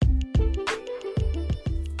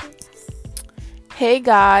Hey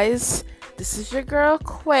guys, this is your girl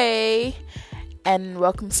Quay, and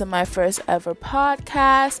welcome to my first ever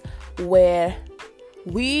podcast where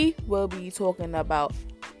we will be talking about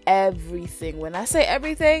everything. When I say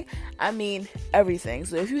everything, I mean everything.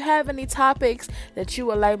 So if you have any topics that you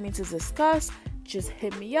would like me to discuss, just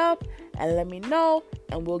hit me up and let me know,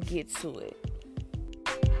 and we'll get to it.